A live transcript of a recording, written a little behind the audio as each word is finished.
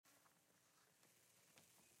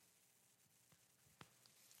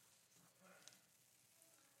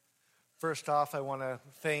First off, I want to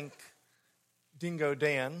thank Dingo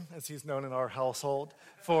Dan, as he's known in our household,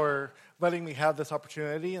 for letting me have this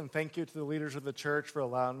opportunity, and thank you to the leaders of the church for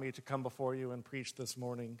allowing me to come before you and preach this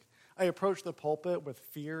morning. I approach the pulpit with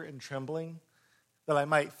fear and trembling that I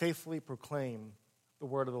might faithfully proclaim the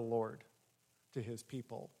word of the Lord to his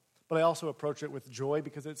people. But I also approach it with joy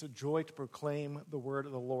because it's a joy to proclaim the word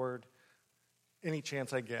of the Lord any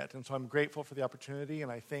chance I get. And so I'm grateful for the opportunity,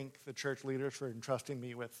 and I thank the church leaders for entrusting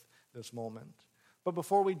me with this moment. But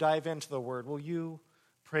before we dive into the word, will you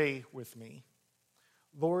pray with me?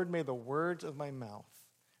 Lord, may the words of my mouth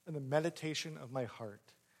and the meditation of my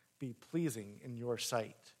heart be pleasing in your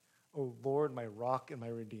sight, O Lord, my rock and my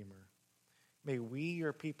redeemer. May we,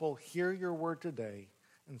 your people, hear your word today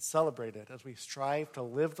and celebrate it as we strive to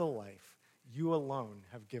live the life you alone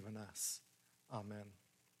have given us. Amen.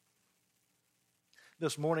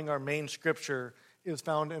 This morning, our main scripture is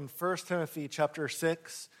found in 1 Timothy chapter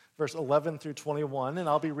 6, verse 11 through 21, and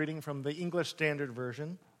I'll be reading from the English Standard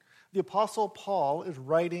Version. The Apostle Paul is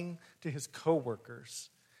writing to his co-workers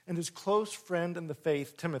and his close friend in the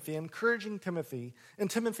faith, Timothy, encouraging Timothy in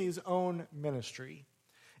Timothy's own ministry.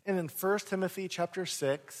 And in 1 Timothy chapter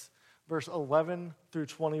 6, verse 11 through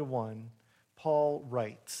 21, Paul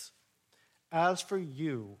writes, "As for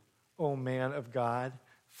you, O man of God,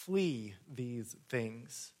 flee these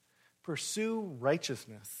things. Pursue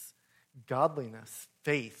righteousness, godliness,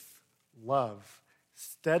 faith, love,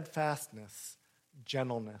 steadfastness,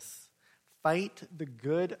 gentleness. Fight the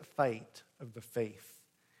good fight of the faith.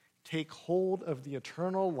 Take hold of the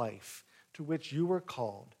eternal life to which you were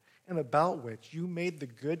called and about which you made the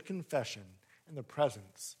good confession in the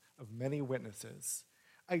presence of many witnesses.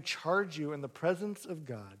 I charge you in the presence of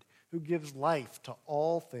God, who gives life to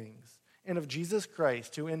all things, and of Jesus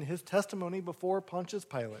Christ, who in his testimony before Pontius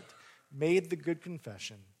Pilate made the good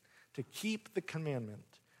confession, to keep the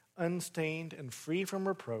commandment unstained and free from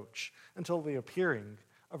reproach until the appearing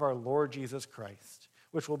of our Lord Jesus Christ,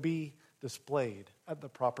 which will be displayed at the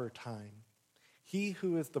proper time. He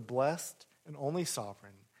who is the blessed and only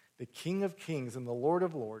sovereign, the King of kings and the Lord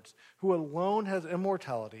of lords, who alone has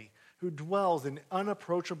immortality, who dwells in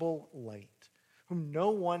unapproachable light, whom no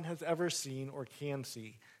one has ever seen or can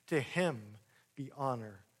see, to him be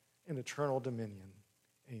honor and eternal dominion.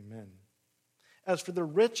 Amen. As for the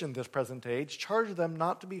rich in this present age, charge them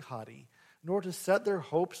not to be haughty, nor to set their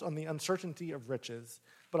hopes on the uncertainty of riches,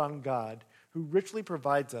 but on God, who richly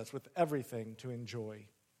provides us with everything to enjoy.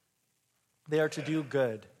 They are to do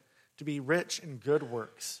good, to be rich in good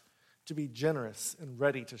works, to be generous and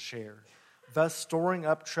ready to share, thus storing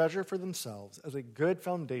up treasure for themselves as a good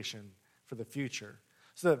foundation for the future,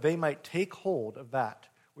 so that they might take hold of that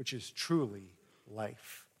which is truly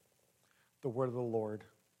life." The word of the Lord.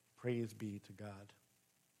 Praise be to God.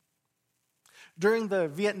 During the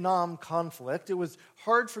Vietnam conflict, it was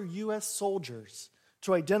hard for U.S. soldiers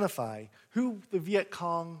to identify who the Viet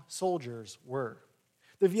Cong soldiers were.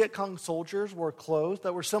 The Viet Cong soldiers wore clothes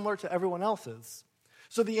that were similar to everyone else's.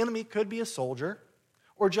 So the enemy could be a soldier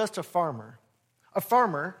or just a farmer. A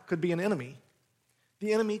farmer could be an enemy.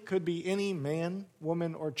 The enemy could be any man,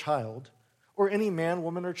 woman, or child, or any man,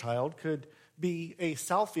 woman, or child could be a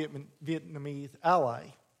South Vietnamese ally.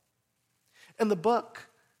 In the book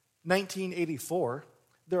 1984,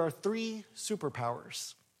 there are three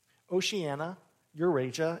superpowers: Oceania,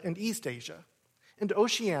 Eurasia, and East Asia. And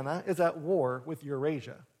Oceania is at war with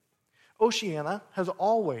Eurasia. Oceania has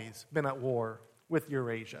always been at war with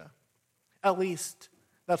Eurasia. At least,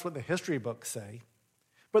 that's what the history books say.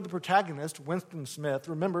 But the protagonist, Winston Smith,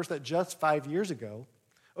 remembers that just 5 years ago,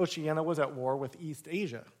 Oceania was at war with East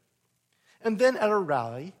Asia. And then at a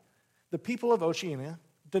rally, the people of Oceania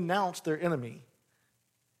denounced their enemy.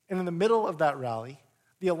 And in the middle of that rally,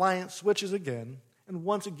 the alliance switches again, and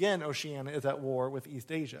once again Oceania is at war with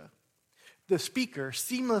East Asia. The speaker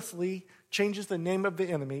seamlessly changes the name of the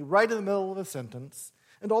enemy right in the middle of a sentence,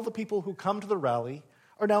 and all the people who come to the rally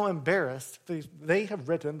are now embarrassed because they have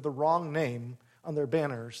written the wrong name on their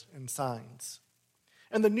banners and signs.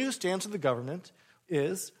 And the new stance of the government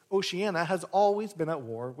is Oceania has always been at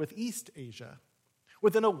war with East Asia.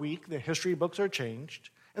 Within a week, the history books are changed,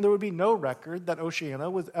 and there would be no record that Oceania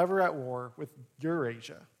was ever at war with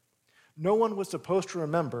Eurasia. No one was supposed to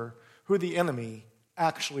remember who the enemy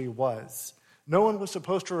actually was. No one was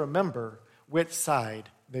supposed to remember which side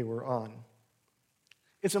they were on.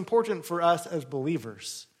 It's important for us as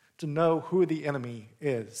believers to know who the enemy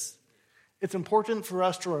is. It's important for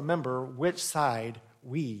us to remember which side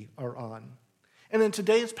we are on. And in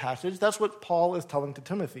today's passage, that's what Paul is telling to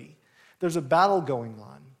Timothy. There's a battle going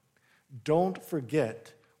on. Don't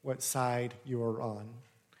forget what side you are on.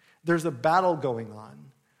 There's a battle going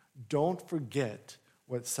on. don't forget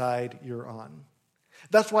what side you're on.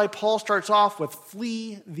 That's why Paul starts off with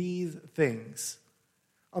flee these things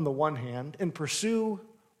on the one hand and pursue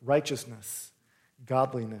righteousness,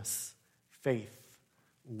 godliness, faith,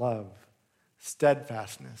 love,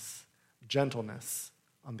 steadfastness, gentleness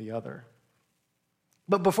on the other.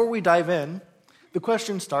 But before we dive in, the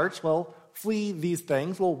question starts, well, flee these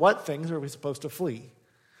things. Well, what things are we supposed to flee?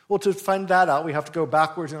 Well, to find that out, we have to go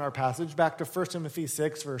backwards in our passage, back to 1 Timothy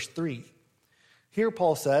 6, verse 3. Here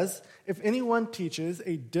Paul says, if anyone teaches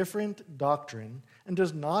a different doctrine and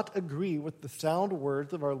does not agree with the sound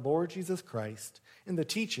words of our Lord Jesus Christ in the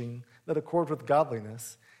teaching that accords with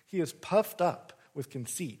godliness, he is puffed up with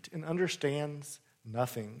conceit and understands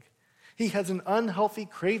nothing. He has an unhealthy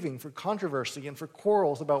craving for controversy and for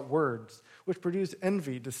quarrels about words, which produce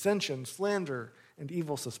envy, dissension, slander, and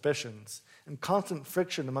evil suspicions, and constant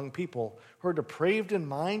friction among people who are depraved in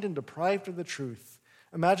mind and deprived of the truth,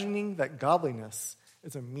 imagining that godliness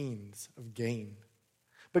is a means of gain.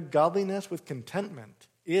 But godliness with contentment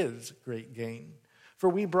is great gain. For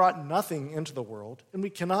we brought nothing into the world, and we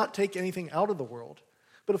cannot take anything out of the world.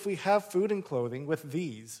 But if we have food and clothing, with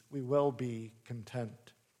these we will be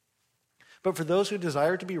content. But for those who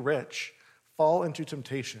desire to be rich, fall into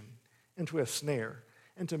temptation, into a snare,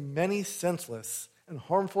 into many senseless and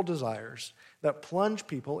harmful desires that plunge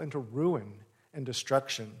people into ruin and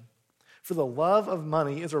destruction. For the love of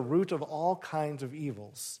money is a root of all kinds of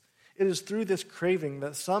evils. It is through this craving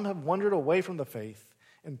that some have wandered away from the faith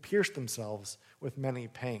and pierced themselves with many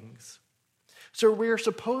pangs. So we are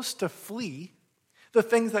supposed to flee the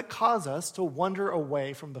things that cause us to wander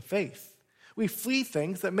away from the faith. We flee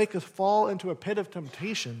things that make us fall into a pit of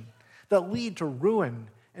temptation, that lead to ruin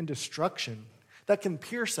and destruction, that can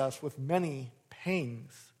pierce us with many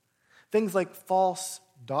pangs. Things like false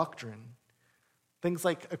doctrine, things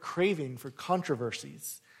like a craving for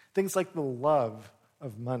controversies, things like the love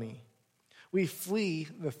of money. We flee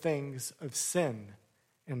the things of sin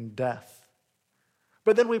and death.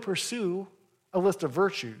 But then we pursue a list of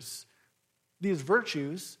virtues. These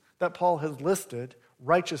virtues that Paul has listed,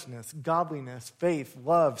 righteousness, godliness, faith,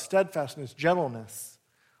 love, steadfastness, gentleness,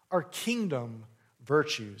 are kingdom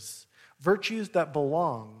virtues, virtues that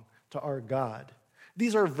belong to our God.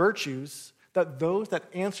 These are virtues that those that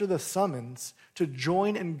answer the summons to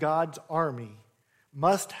join in God's army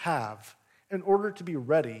must have in order to be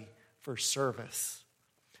ready for service.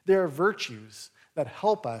 They are virtues that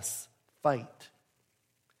help us fight.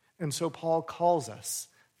 And so Paul calls us,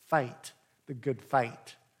 fight the good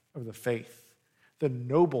fight of the faith, the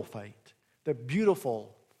noble fight, the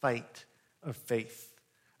beautiful fight of faith,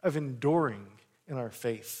 of enduring in our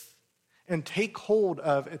faith. And take hold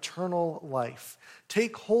of eternal life.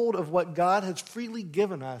 Take hold of what God has freely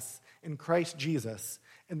given us in Christ Jesus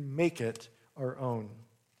and make it our own.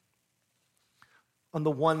 On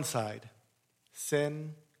the one side,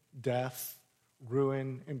 sin, death,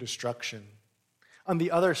 ruin, and destruction. On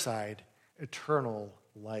the other side, eternal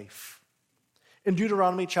life. In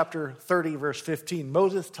Deuteronomy chapter 30, verse 15,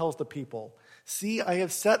 Moses tells the people, "See, I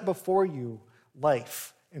have set before you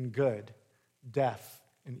life and good, death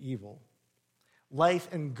and evil."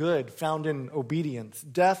 Life and good found in obedience,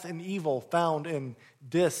 death and evil found in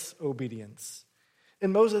disobedience.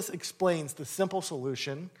 And Moses explains the simple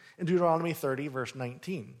solution in Deuteronomy 30, verse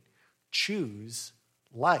 19. Choose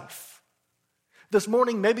life. This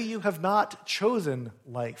morning, maybe you have not chosen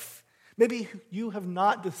life. Maybe you have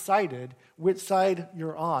not decided which side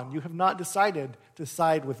you're on. You have not decided to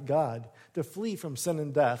side with God, to flee from sin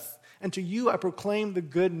and death. And to you, I proclaim the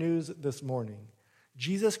good news this morning.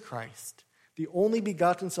 Jesus Christ, the only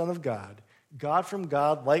begotten Son of God, God from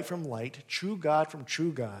God, light from light, true God from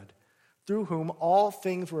true God, through whom all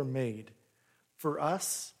things were made, for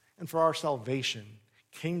us and for our salvation,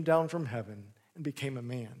 came down from heaven and became a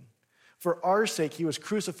man. For our sake he was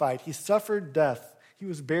crucified, he suffered death, he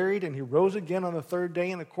was buried, and he rose again on the third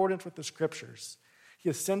day in accordance with the Scriptures. He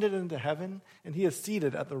ascended into heaven, and he is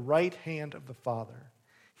seated at the right hand of the Father.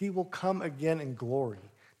 He will come again in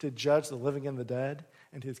glory to judge the living and the dead,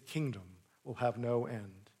 and his kingdom will have no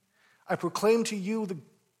end. I proclaim to you the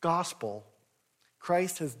gospel.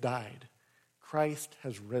 Christ has died. Christ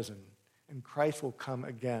has risen. And Christ will come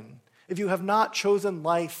again. If you have not chosen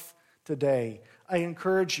life today, I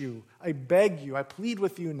encourage you, I beg you, I plead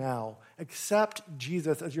with you now, accept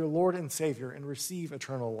Jesus as your Lord and Savior and receive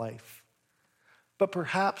eternal life. But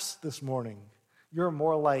perhaps this morning, you're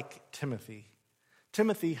more like Timothy.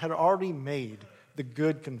 Timothy had already made the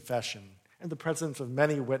good confession in the presence of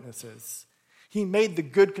many witnesses. He made the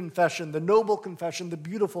good confession, the noble confession, the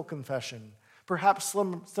beautiful confession, perhaps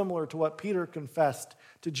similar to what Peter confessed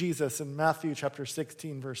to Jesus in Matthew chapter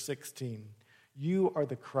 16, verse 16. You are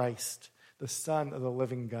the Christ, the Son of the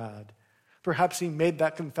living God. Perhaps he made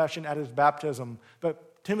that confession at his baptism,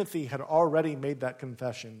 but Timothy had already made that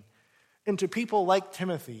confession. And to people like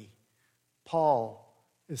Timothy, Paul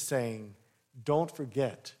is saying, don't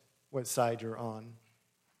forget what side you're on.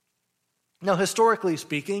 Now, historically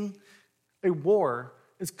speaking, a war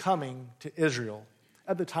is coming to Israel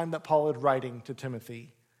at the time that Paul is writing to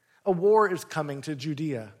Timothy. A war is coming to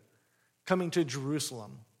Judea, coming to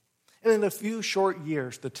Jerusalem. And in a few short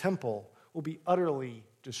years, the temple will be utterly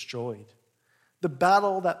destroyed. The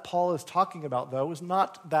battle that Paul is talking about, though, is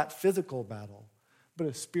not that physical battle, but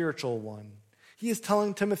a spiritual one. He is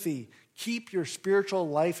telling Timothy, keep your spiritual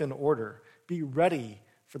life in order. Be ready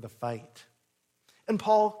for the fight. And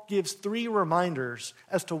Paul gives 3 reminders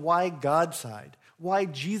as to why God's side, why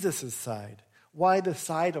Jesus' side, why the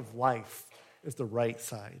side of life is the right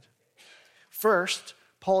side. First,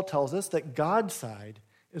 Paul tells us that God's side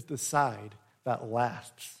is the side that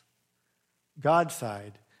lasts. God's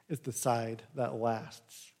side is the side that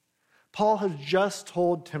lasts. Paul has just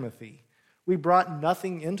told Timothy, we brought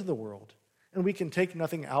nothing into the world, and we can take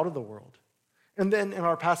nothing out of the world. And then in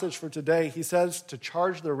our passage for today, he says to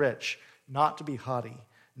charge the rich not to be haughty,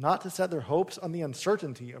 not to set their hopes on the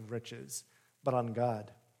uncertainty of riches, but on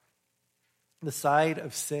God. The side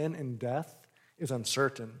of sin and death is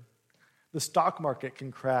uncertain. The stock market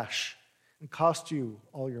can crash and cost you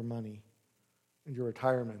all your money and your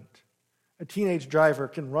retirement. A teenage driver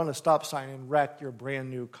can run a stop sign and wreck your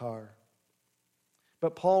brand new car.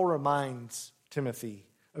 But Paul reminds Timothy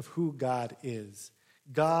of who God is.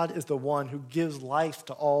 God is the one who gives life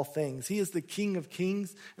to all things. He is the King of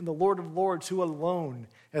kings and the Lord of lords, who alone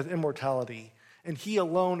has immortality. And he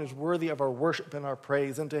alone is worthy of our worship and our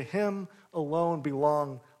praise. And to him alone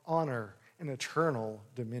belong honor and eternal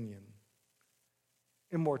dominion.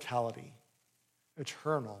 Immortality,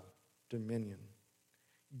 eternal dominion.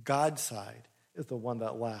 God's side is the one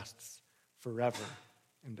that lasts forever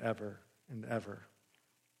and ever and ever.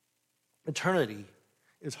 Eternity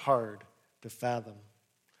is hard to fathom,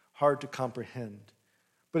 hard to comprehend,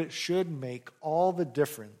 but it should make all the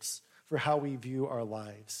difference for how we view our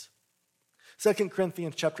lives. 2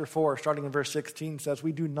 Corinthians chapter 4, starting in verse 16, says,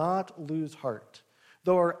 we do not lose heart.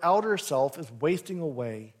 Though our outer self is wasting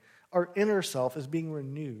away, our inner self is being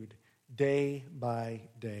renewed day by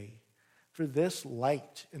day. For this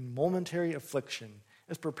light and momentary affliction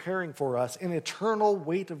is preparing for us an eternal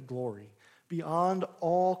weight of glory beyond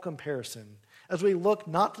all comparison, as we look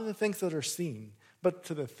not to the things that are seen, but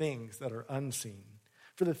to the things that are unseen.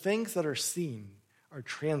 For the things that are seen are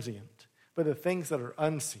transient, but the things that are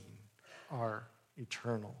unseen are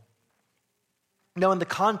eternal. Now, in the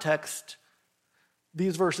context,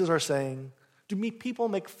 these verses are saying, do people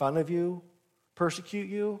make fun of you, persecute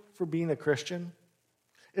you for being a Christian?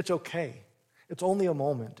 It's okay. It's only a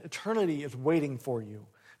moment. Eternity is waiting for you.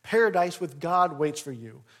 Paradise with God waits for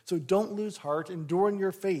you. So don't lose heart. Endure in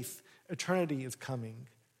your faith. Eternity is coming.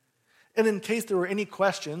 And in case there were any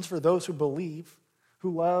questions for those who believe,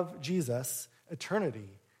 who love Jesus,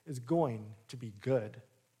 eternity is going to be good.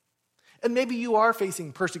 And maybe you are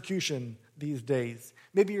facing persecution these days.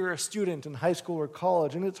 Maybe you're a student in high school or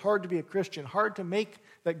college, and it's hard to be a Christian, hard to make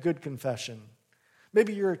that good confession.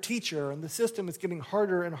 Maybe you're a teacher, and the system is getting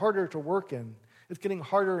harder and harder to work in. It's getting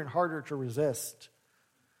harder and harder to resist.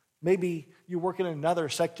 Maybe you work in another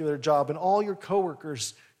secular job, and all your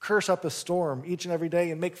coworkers curse up a storm each and every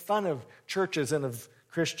day and make fun of churches and of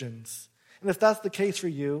Christians. And if that's the case for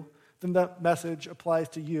you, then that message applies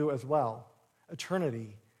to you as well.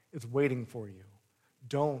 Eternity is waiting for you.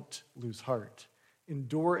 Don't lose heart.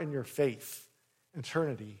 Endure in your faith.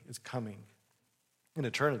 Eternity is coming. And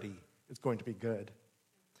eternity is going to be good.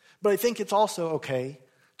 But I think it's also okay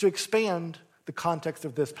to expand the context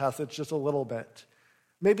of this passage just a little bit.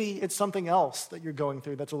 Maybe it's something else that you're going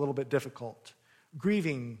through that's a little bit difficult.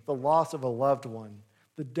 Grieving the loss of a loved one,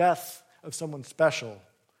 the death of someone special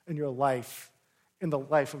in your life, in the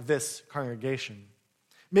life of this congregation.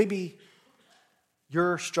 Maybe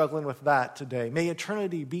you're struggling with that today. May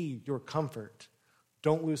eternity be your comfort.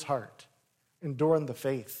 Don't lose heart. Endure in the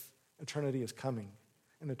faith. Eternity is coming,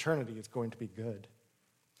 and eternity is going to be good.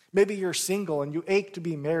 Maybe you're single and you ache to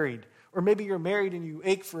be married, or maybe you're married and you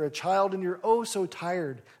ache for a child and you're oh so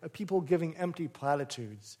tired of people giving empty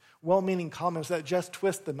platitudes, well-meaning comments that just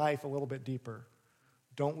twist the knife a little bit deeper.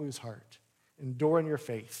 Don't lose heart. Endure in your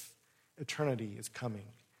faith. Eternity is coming,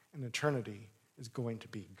 and eternity is going to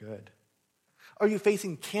be good. Are you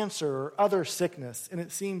facing cancer or other sickness and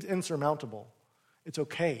it seems insurmountable? It's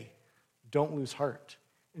okay. Don't lose heart.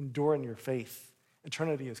 Endure in your faith.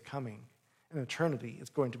 Eternity is coming, and eternity is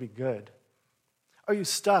going to be good. Are you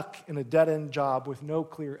stuck in a dead-end job with no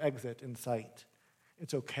clear exit in sight?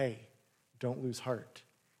 It's okay. Don't lose heart.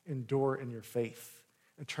 Endure in your faith.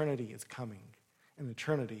 Eternity is coming, and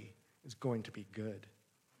eternity is going to be good.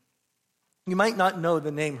 You might not know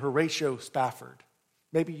the name Horatio Spafford.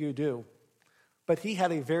 Maybe you do. But he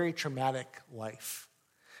had a very traumatic life.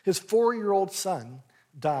 His 4-year-old son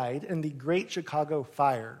died in the Great Chicago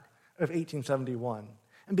Fire of 1871.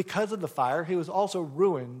 And because of the fire, he was also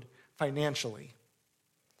ruined financially.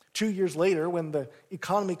 2 years later, when the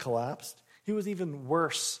economy collapsed, he was even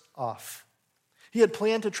worse off. He had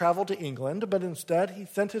planned to travel to England, but instead he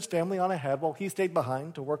sent his family on ahead while he stayed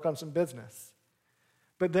behind to work on some business.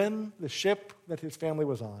 But then the ship that his family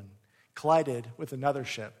was on collided with another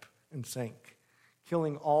ship and sank,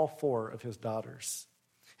 killing all 4 of his daughters.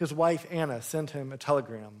 His wife, Anna, sent him a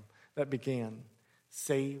telegram that began,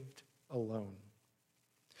 "Saved alone."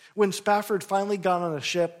 When Spafford finally got on a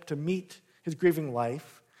ship to meet his grieving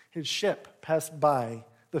wife, his ship passed by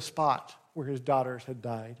the spot where his daughters had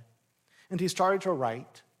died. And he started to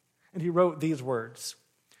write, and he wrote these words,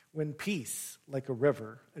 "When peace like a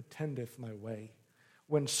river attendeth my way,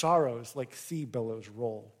 when sorrows like sea billows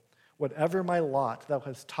roll, whatever my lot thou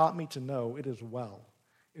hast taught me to know, it is well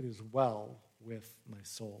with my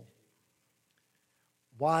soul."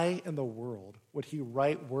 Why in the world would he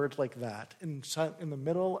write words like that in the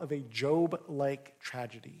middle of a Job-like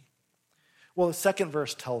tragedy? Well, the second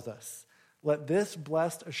verse tells us, "Let this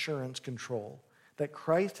blessed assurance control, that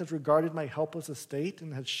Christ has regarded my helpless estate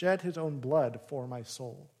and has shed his own blood for my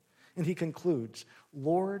soul." And he concludes,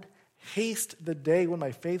 "Lord, haste the day when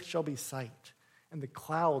my faith shall be sight, and the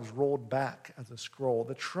clouds rolled back as a scroll.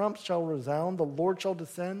 The trump shall resound, the Lord shall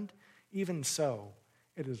descend. Even so,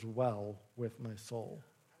 it is well with my soul."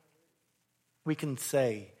 We can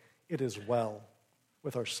say it is well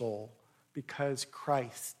with our soul because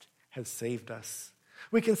Christ has saved us.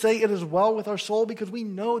 We can say it is well with our soul because we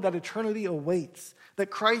know that eternity awaits,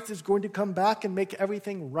 that Christ is going to come back and make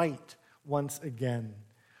everything right once again.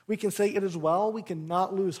 We can say it is well, we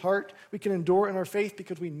cannot lose heart, we can endure in our faith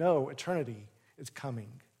because we know eternity is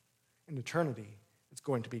coming, and eternity is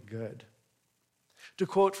going to be good. To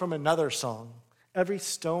quote from another song, "Every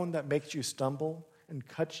stone that makes you stumble and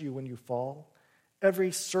cuts you when you fall,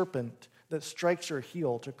 every serpent that strikes your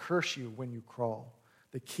heel to curse you when you crawl,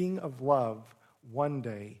 the King of love one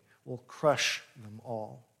day will crush them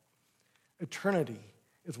all." Eternity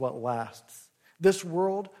is what lasts. This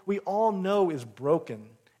world we all know is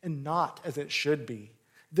broken and not as it should be.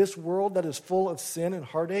 This world that is full of sin and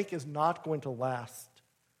heartache is not going to last.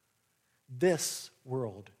 This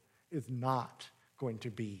world is not going to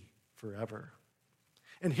be forever.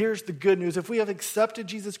 And here's the good news. If we have accepted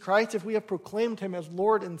Jesus Christ, if we have proclaimed him as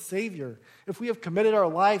Lord and Savior, if we have committed our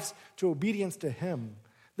lives to obedience to him,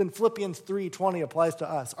 then Philippians 3:20 applies to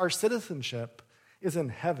us. Our citizenship is in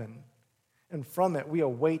heaven, and from it we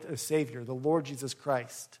await a Savior, the Lord Jesus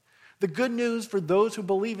Christ. The good news for those who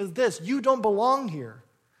believe is this: you don't belong here.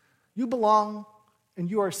 You belong and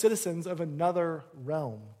you are citizens of another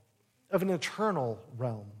realm, of an eternal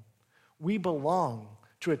realm. We belong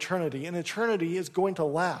to eternity, and eternity is going to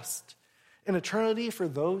last. And eternity for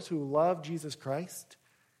those who love Jesus Christ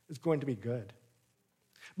is going to be good.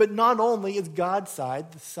 But not only is God's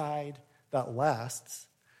side the side that lasts,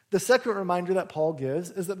 the second reminder that Paul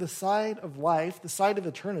gives is that the side of life, the side of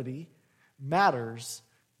eternity, matters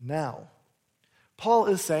now. Paul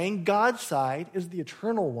is saying God's side is the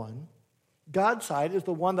eternal one. God's side is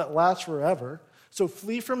the one that lasts forever. So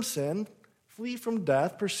flee from sin, flee from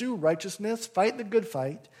death, pursue righteousness, fight the good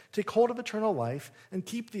fight, take hold of eternal life, and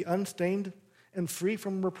keep the unstained and free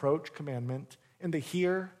from reproach commandment in the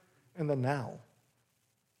here and the now.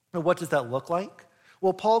 And what does that look like?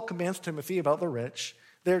 Well, Paul commands Timothy about the rich.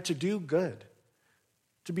 They're to do good,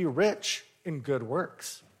 to be rich in good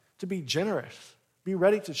works, to be generous, be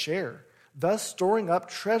ready to share, thus storing up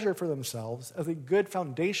treasure for themselves as a good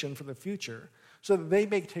foundation for the future, so that they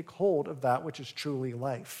may take hold of that which is truly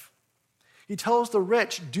life. He tells the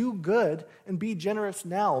rich, do good and be generous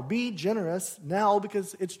now. Be generous now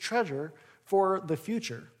because it's treasure for the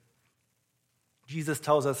future. Jesus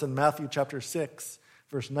tells us in Matthew chapter 6,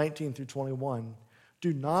 verse 19 through 21,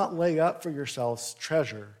 do not lay up for yourselves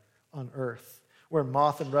treasure on earth, where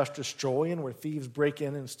moth and rust destroy and where thieves break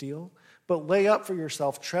in and steal, but lay up for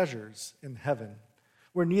yourself treasures in heaven,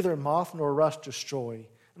 where neither moth nor rust destroy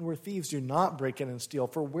and where thieves do not break in and steal.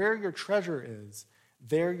 For where your treasure is,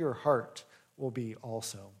 there your heart will be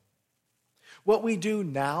also. What we do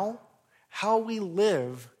now, how we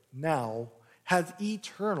live now, has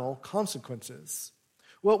eternal consequences.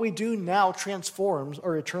 What we do now transforms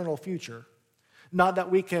our eternal future. Not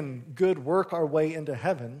that we can good work our way into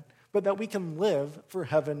heaven, but that we can live for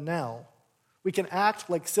heaven now. We can act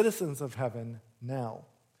like citizens of heaven now.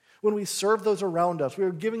 When we serve those around us, we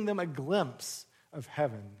are giving them a glimpse of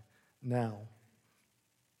heaven now.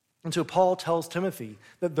 And so Paul tells Timothy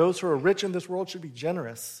that those who are rich in this world should be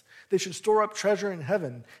generous. They should store up treasure in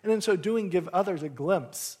heaven, and in so doing give others a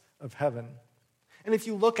glimpse of heaven. And if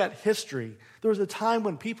you look at history, there was a time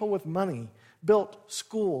when people with money built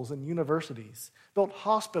schools and universities, built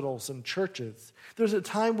hospitals and churches. There was a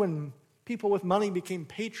time when people with money became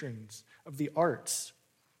patrons of the arts.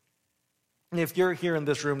 And if you're here in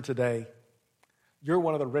this room today, you're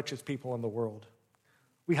one of the richest people in the world.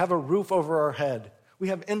 We have a roof over our head. We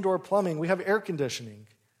have indoor plumbing. We have air conditioning.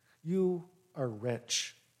 You are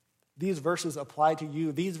rich. These verses apply to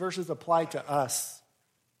you. These verses apply to us.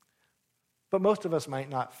 But most of us might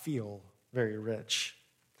not feel very rich.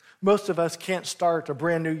 Most of us can't start a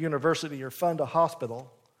brand new university or fund a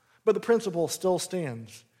hospital. But the principle still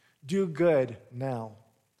stands. Do good now.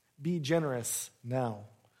 Be generous now.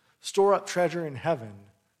 Store up treasure in heaven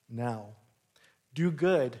now. Do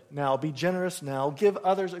good now. Be generous now. Give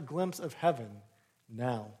others a glimpse of heaven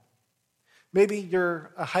now. Maybe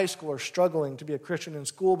you're a high schooler struggling to be a Christian in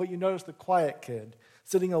school, but you notice the quiet kid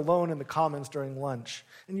sitting alone in the commons during lunch,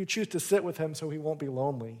 and you choose to sit with him so he won't be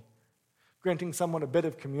lonely. Granting someone a bit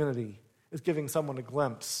of community is giving someone a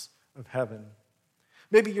glimpse of heaven.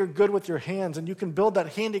 Maybe you're good with your hands, and you can build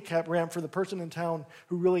that handicap ramp for the person in town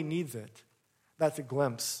who really needs it. That's a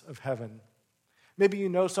glimpse of heaven. Maybe you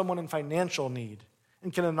know someone in financial need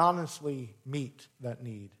and can anonymously meet that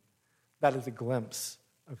need. That is a glimpse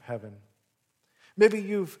of heaven. Maybe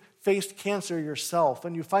you've faced cancer yourself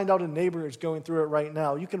and you find out a neighbor is going through it right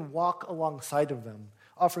now. You can walk alongside of them,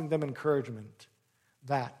 offering them encouragement.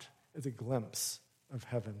 That is a glimpse of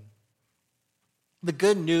heaven. The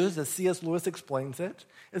good news, as C.S. Lewis explains it,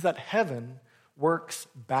 is that heaven works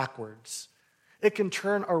backwards. It can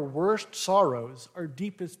turn our worst sorrows, our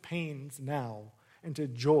deepest pains now, into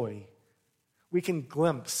joy. We can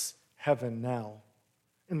glimpse heaven now.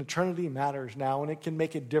 And eternity matters now, and it can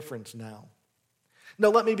make a difference now. Now,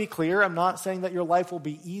 let me be clear. I'm not saying that your life will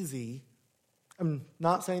be easy. I'm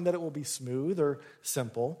not saying that it will be smooth or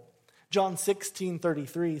simple. John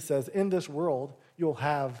 16:33 says, in this world, you'll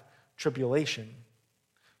have tribulation.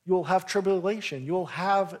 You'll have tribulation. You'll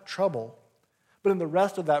have trouble. But in the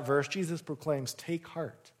rest of that verse, Jesus proclaims, take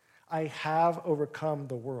heart. I have overcome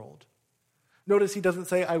the world. Notice he doesn't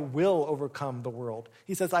say, I will overcome the world.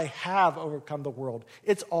 He says, I have overcome the world.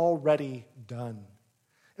 It's already done.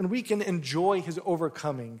 And we can enjoy his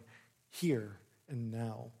overcoming here and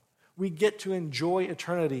now. We get to enjoy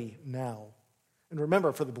eternity now. And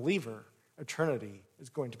remember, for the believer, eternity is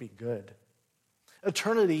going to be good.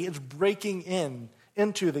 Eternity is breaking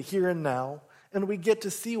into the here and now, and we get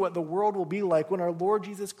to see what the world will be like when our Lord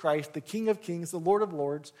Jesus Christ, the King of Kings, the Lord of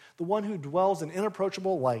Lords, the one who dwells in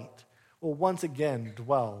inapproachable light, will once again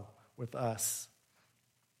dwell with us.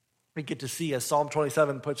 We get to see, as Psalm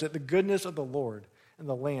 27 puts it, the goodness of the Lord in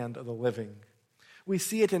the land of the living. We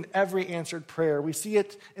see it in every answered prayer. We see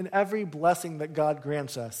it in every blessing that God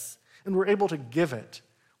grants us, and we're able to give it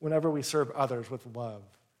whenever we serve others with love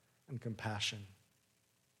and compassion.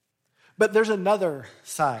 But there's another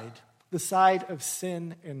side, the side of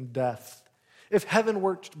sin and death. If heaven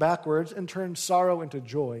worked backwards and turned sorrow into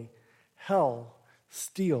joy, hell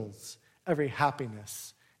steals every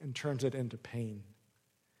happiness and turns it into pain.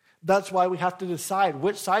 That's why we have to decide,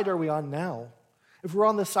 which side are we on now? If we're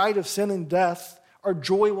on the side of sin and death, our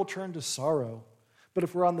joy will turn to sorrow. But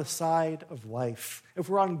if we're on the side of life, if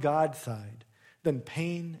we're on God's side, then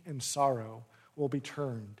pain and sorrow will be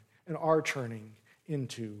turned and are turning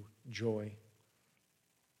into joy.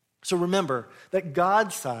 So remember that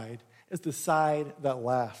God's side is the side that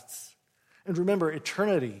lasts. And remember,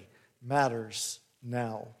 eternity matters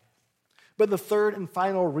now. But the third and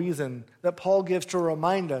final reason that Paul gives to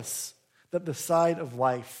remind us that the side of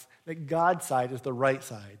life, that God's side is the right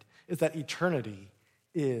side, is that eternity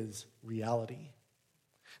is reality.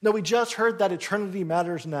 Now, we just heard that eternity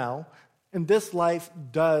matters now, and this life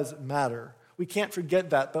does matter. We can't forget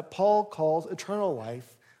that, but Paul calls eternal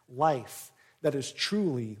life life that is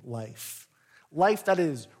truly life. Life that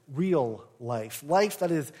is real life. Life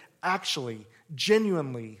that is actually,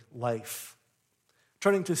 genuinely life.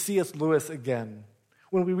 Turning to C.S. Lewis again,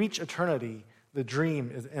 when we reach eternity, the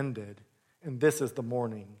dream is ended, and this is the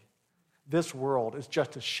morning. This world is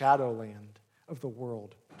just a shadowland of the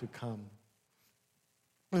world to come.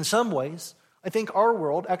 In some ways, I think our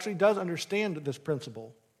world actually does understand this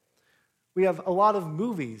principle. We have a lot of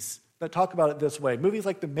movies that talk about it this way. Movies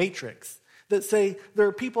like The Matrix that say there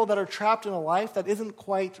are people that are trapped in a life that isn't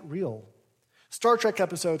quite real. Star Trek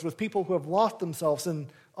episodes with people who have lost themselves in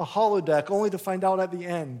a holodeck only to find out at the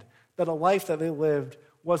end that a life that they lived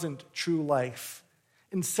wasn't true life.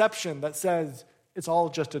 Inception that says it's all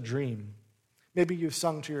just a dream. Maybe you've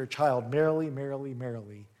sung to your child, merrily, merrily,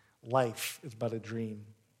 merrily, life is but a dream.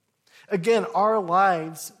 Again, our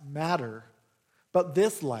lives matter, but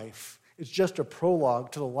this life is just a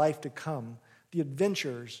prologue to the life to come. The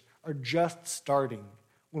adventures are just starting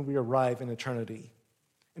when we arrive in eternity.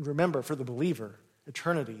 And remember, for the believer,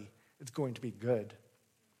 eternity is going to be good.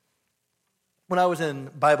 When I was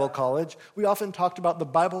in Bible college, we often talked about the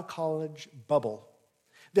Bible college bubble.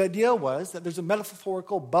 The idea was that there's a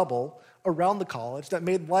metaphorical bubble around the college that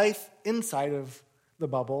made life inside of the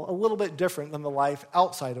bubble a little bit different than the life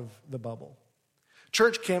outside of the bubble.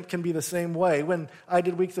 Church camp can be the same way. When I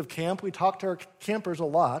did weeks of camp, we talked to our campers a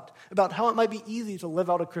lot about how it might be easy to live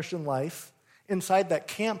out a Christian life inside that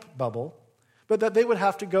camp bubble, but that they would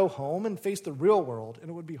have to go home and face the real world, and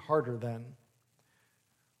it would be harder then.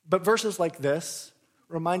 But verses like this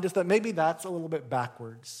remind us that maybe that's a little bit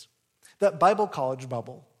backwards. That Bible college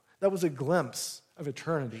bubble, that was a glimpse of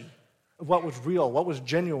eternity, of what was real, what was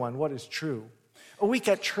genuine, what is true. A week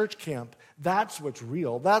at church camp, that's what's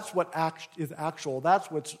real, that's what is actual,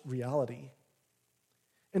 that's what's reality.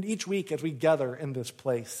 And each week as we gather in this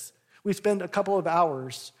place, we spend a couple of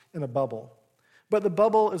hours in a bubble. But the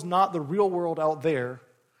bubble is not the real world out there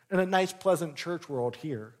and a nice, pleasant church world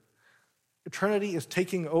here. Eternity is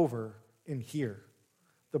taking over in here.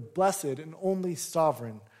 The blessed and only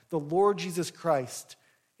sovereign, the Lord Jesus Christ,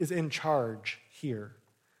 is in charge here.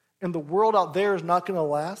 And the world out there is not going to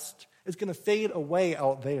last. It's going to fade away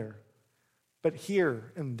out there. But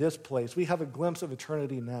here in this place, we have a glimpse of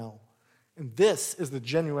eternity now. And this is the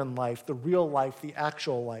genuine life, the real life, the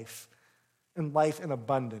actual life, and life in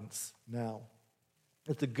abundance now.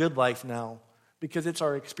 It's a good life now because it's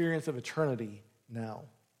our experience of eternity now.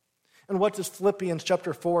 And what does Philippians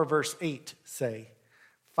chapter 4, verse 8 say?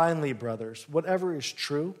 Finally, brothers, whatever is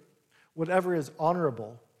true, whatever is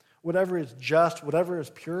honorable, whatever is just, whatever is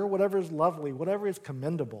pure, whatever is lovely, whatever is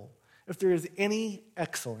commendable, if there is any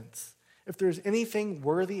excellence, if there is anything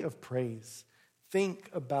worthy of praise, think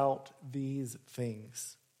about these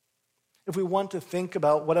things. If we want to think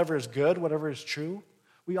about whatever is good, whatever is true,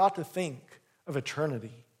 we ought to think of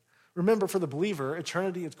eternity. Remember, for the believer,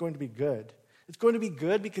 eternity is going to be good. It's going to be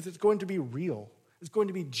good because it's going to be real. It's going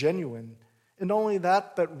to be genuine. And not only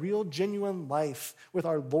that, but real, genuine life with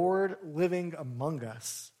our Lord living among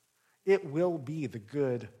us. It will be the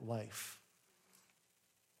good life.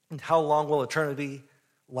 And how long will eternity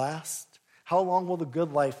last? How long will the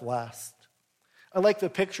good life last? I like the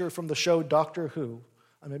picture from the show Doctor Who.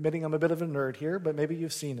 I'm admitting I'm a bit of a nerd here, but maybe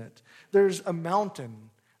you've seen it. There's a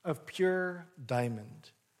mountain of pure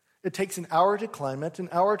diamond. It takes an hour to climb it, an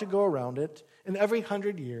hour to go around it, and every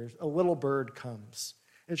 100 years, a little bird comes.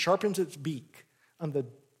 It sharpens its beak on the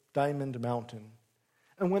diamond mountain.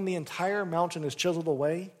 And when the entire mountain is chiseled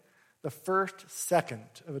away, the first second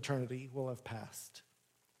of eternity will have passed.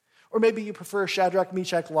 Or maybe you prefer Shadrach,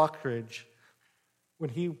 Meshach, Lockridge. When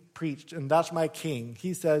he preached, and that's my king,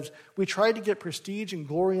 he says, we tried to get prestige and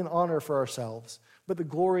glory and honor for ourselves, but the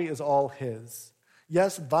glory is all his.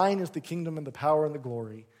 Yes, thine is the kingdom and the power and the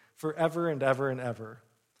glory, forever and ever and ever.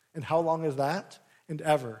 And how long is that? And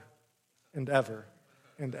ever, and ever,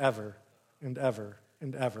 and ever, and ever,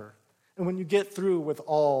 and ever. And when you get through with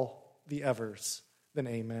all the evers, then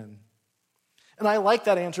amen. And I like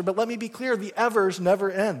that answer, but let me be clear, the evers never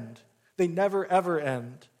end. They never, ever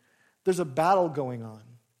end. There's a battle going on.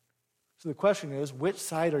 So the question is, which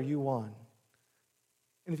side are you on?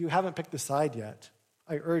 And if you haven't picked a side yet,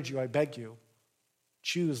 I urge you, I beg you,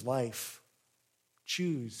 choose life.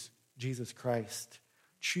 Choose Jesus Christ.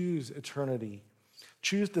 Choose eternity.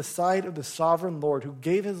 Choose the side of the sovereign Lord who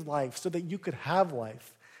gave his life so that you could have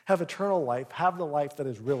life, have eternal life, have the life that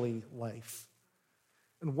is really life.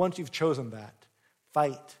 And once you've chosen that,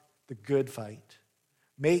 fight the good fight.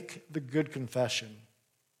 Make the good confession.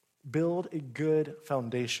 Build a good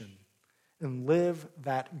foundation and live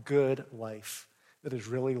that good life that is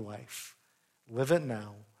really life. Live it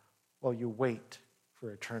now while you wait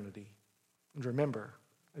for eternity. And remember,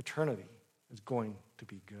 eternity is going to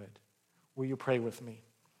be good. Will you pray with me?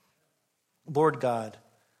 Lord God,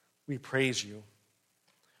 we praise you.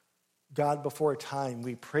 God, before time,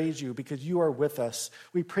 we praise you because you are with us.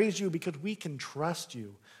 We praise you because we can trust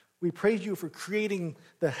you. We praise you for creating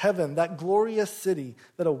the heaven, that glorious city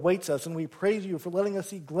that awaits us, and we praise you for letting us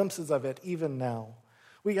see glimpses of it even now.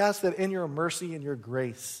 We ask that in your mercy and your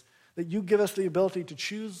grace, that you give us the ability to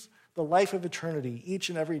choose the life of eternity each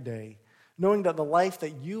and every day, knowing that the life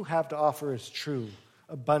that you have to offer is true,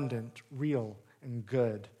 abundant, real, and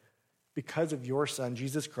good because of your Son,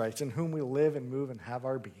 Jesus Christ, in whom we live and move and have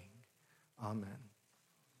our being. Amen.